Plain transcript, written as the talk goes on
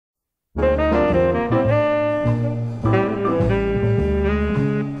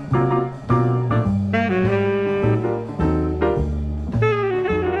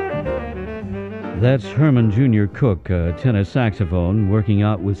That's Herman Jr. Cook, tenor saxophone, working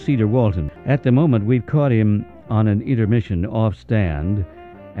out with Cedar Walton. At the moment, we've caught him on an intermission off-stand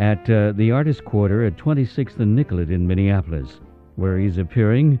at the Artist Quarter at 26th and Nicollet in Minneapolis, where he's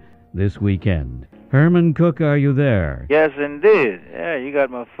appearing this weekend. Herman Cook, are you there? Yes, indeed. Yeah, you got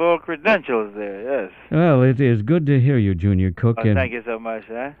my full credentials there, yes. Well, it is good to hear you, Junior Cook. Oh, thank you so much,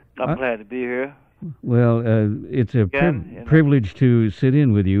 sir. I'm glad to be here. Well, it's a privilege to sit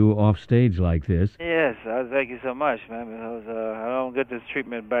in with you off stage like this. Yes, thank you so much, man, because I don't get this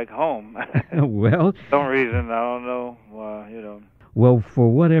treatment back home. Well, some reason, I don't know, Well, for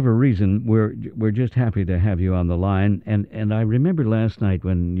whatever reason, we're just happy to have you on the line. And I remember last night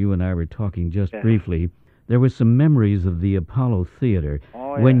when you and I were talking just briefly, there was some memories of the Apollo Theater.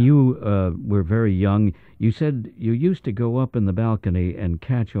 Oh, yeah. When you were very young, you said you used to go up in the balcony and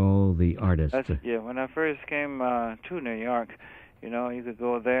catch all the artists. When I first came to New York, you could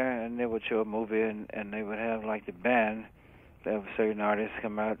go there and they would show a movie and they would have like the band. They have certain artists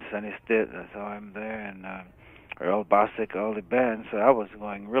come out, Sonny Stitt, I saw him there, and Earl Bostic, all the bands. So I was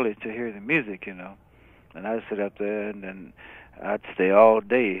going really to hear the music, And I'd sit up there and then I'd stay all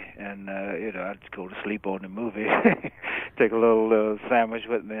day, and I'd go to sleep on the movie, take a little sandwich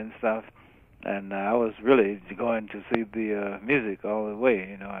with me and stuff, and I was really going to see the music all the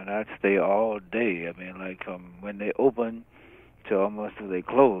way, and I'd stay all day. I mean, like from when they open to almost till they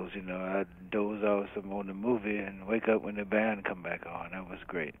close, I'd doze off some on the movie and wake up when the band come back on. That was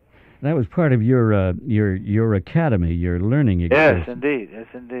great. That was part of your academy, your learning experience. Yes,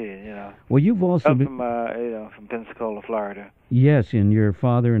 indeed. Well, you've also been from Pensacola, Florida. Yes, and your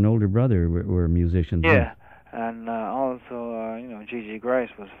father and older brother were musicians. Yeah, and also, Gigi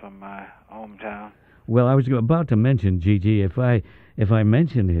Grice was from my hometown. Well, I was about to mention Gigi. If I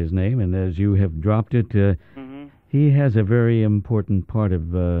mention his name, and as you have dropped it, he has a very important part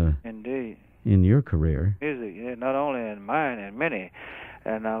of indeed in your career. Music, yeah, not only in mine, and many.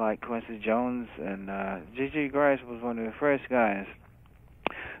 And I like Quincy Jones, and Gigi Grice was one of the first guys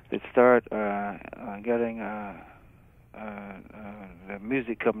that started getting the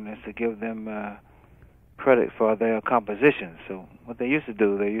music companies to give them credit for their compositions. So what they used to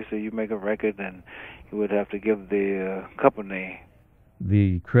do, you make a record, and you would have to give the company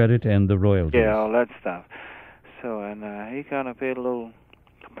the credit and the royalties. Yeah, all that stuff. So, and he kind of paid a little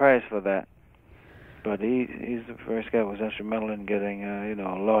price for that. But he's the first guy who was instrumental in getting, a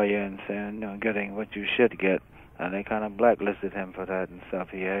lawyer and saying, getting what you should get. And they kind of blacklisted him for that and stuff.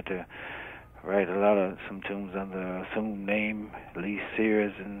 He had to write some tunes under assumed name, Leigh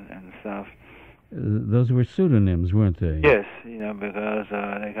Sears and stuff. Those were pseudonyms, weren't they? Yes, because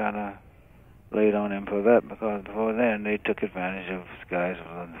they kind of laid on him for that. Because before then, they took advantage of guys who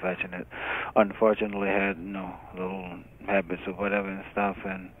were unfortunately had, little habits or whatever and stuff.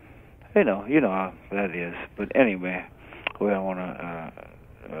 And you know how that is. But anyway, we don't want to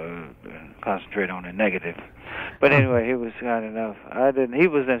concentrate on the negative. But anyway, he was kind enough. He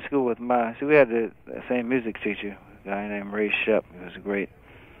was in school with we had the same music teacher, a guy named Ray Shep. He was great.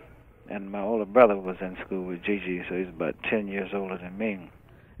 And my older brother was in school with Gigi, so he's about 10 years older than me.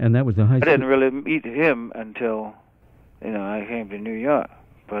 And that was the high school? I didn't really meet him until, I came to New York.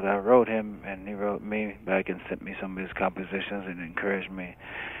 But I wrote him, and he wrote me back and sent me some of his compositions and encouraged me.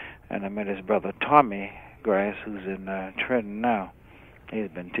 And I met his brother, Tommy Grice, who's in Trenton now. He's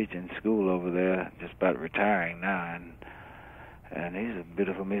been teaching school over there, just about retiring now, and he's a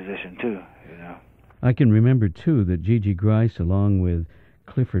beautiful musician too, I can remember, too, that Gigi Grice, along with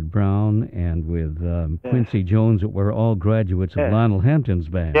Clifford Brown and with Quincy Jones, were all graduates of Lionel Hampton's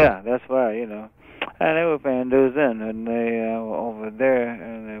band. Yeah, that's why, And they were paying dues then, and they were over there,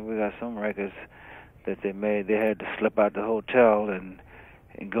 and we got some records that they made. They had to slip out the hotel and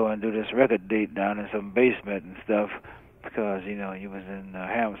go and do this record date down in some basement and stuff because, you was in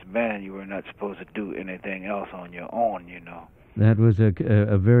Ham's band. You were not supposed to do anything else on your own, That was a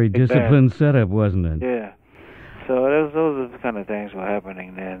very disciplined setup, wasn't it? Yeah. So those are the kind of things were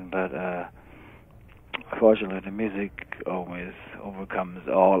happening then, but fortunately the music always overcomes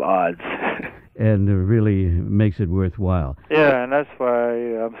all odds. And really makes it worthwhile. Yeah, and that's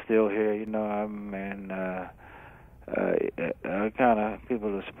why I'm still here, kind of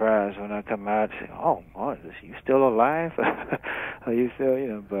people are surprised when I come out and say, "Oh, boy, is you still alive? Are you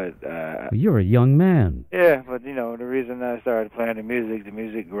still, but you're a young man." Yeah, but the reason I started playing the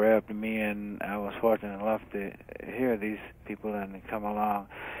music grabbed me, and I was fortunate enough to hear these people and come along,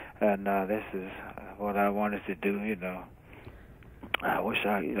 and this is what I wanted to do. I wish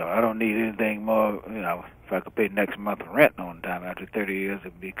I don't need anything more. If I could pay next month rent on time after 30 years,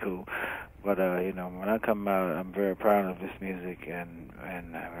 it'd be cool. But when I come out, I'm very proud of this music, and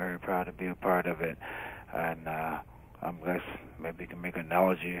and I'm very proud to be a part of it. And I'm guess maybe you can make an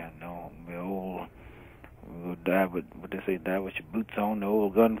analogy. You know, the old we'll die with what they say, die with your boots on. The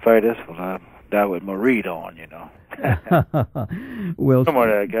old gunfighters. Well, I die with my reed on. You know. Well, some of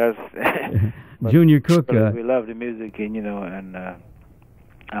that, guys. Junior Cook. We love the music, and you know, and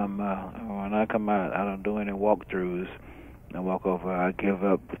when I come out, I don't do any walkthroughs. I walk over. I give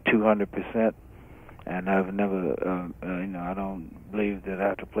up 200%, and I've never, you know, I don't believe that I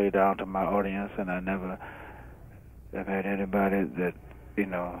have to play down to my audience, and I never have had anybody that, you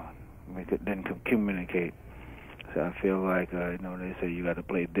know, we didn't communicate. So I feel like, you know, they say you got to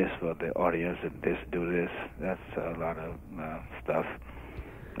play this for the audience and this, do this. That's a lot of stuff.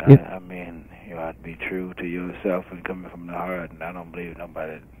 I mean, you ought to be true to yourself and coming from the heart, and I don't believe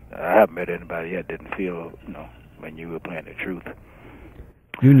nobody, I haven't met anybody yet didn't feel, you know, when you were playing the truth.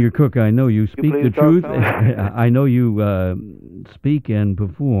 Junior Cook, I know you speak the truth. I I know you speak and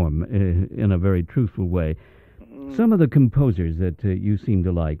perform in a very truthful way. Some of the composers that you seem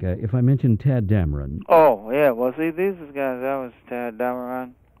to like, if I mention Tad Dameron. Oh, yeah, well, see, these guys, that was Tad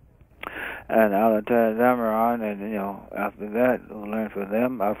Dameron, and out of Tad Dameron, and, you know, after that, we learned from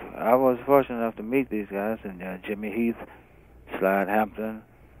them. I was fortunate enough to meet these guys, and Jimmy Heath, Slide Hampton,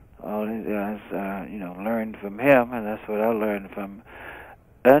 all these guys, you know, learned from him, and that's what I learned from.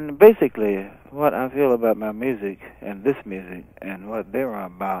 And basically, what I feel about my music and this music and what they're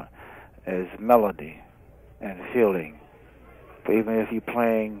about is melody and feeling. But even if you're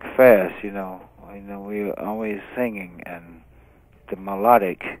playing fast, you know, we're always singing, and the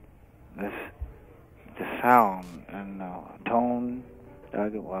melodic, the sound and tone. I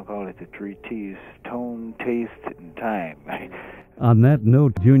call it the 3 T's: tone, taste, and time. On that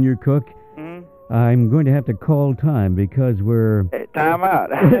note, Junior Cook, I'm going to have to call time because we're... time out.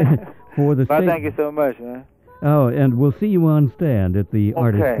 For the well, thank you so much, man. Oh, and we'll see you on stand at the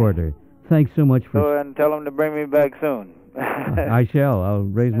Artist Quarter. Thanks so much for... Go ahead and tell them to bring me back soon. I shall. I'll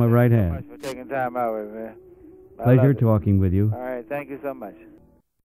raise my right hand. Thank you so much for taking time out with me, man. Pleasure talking with you. All right, thank you so much.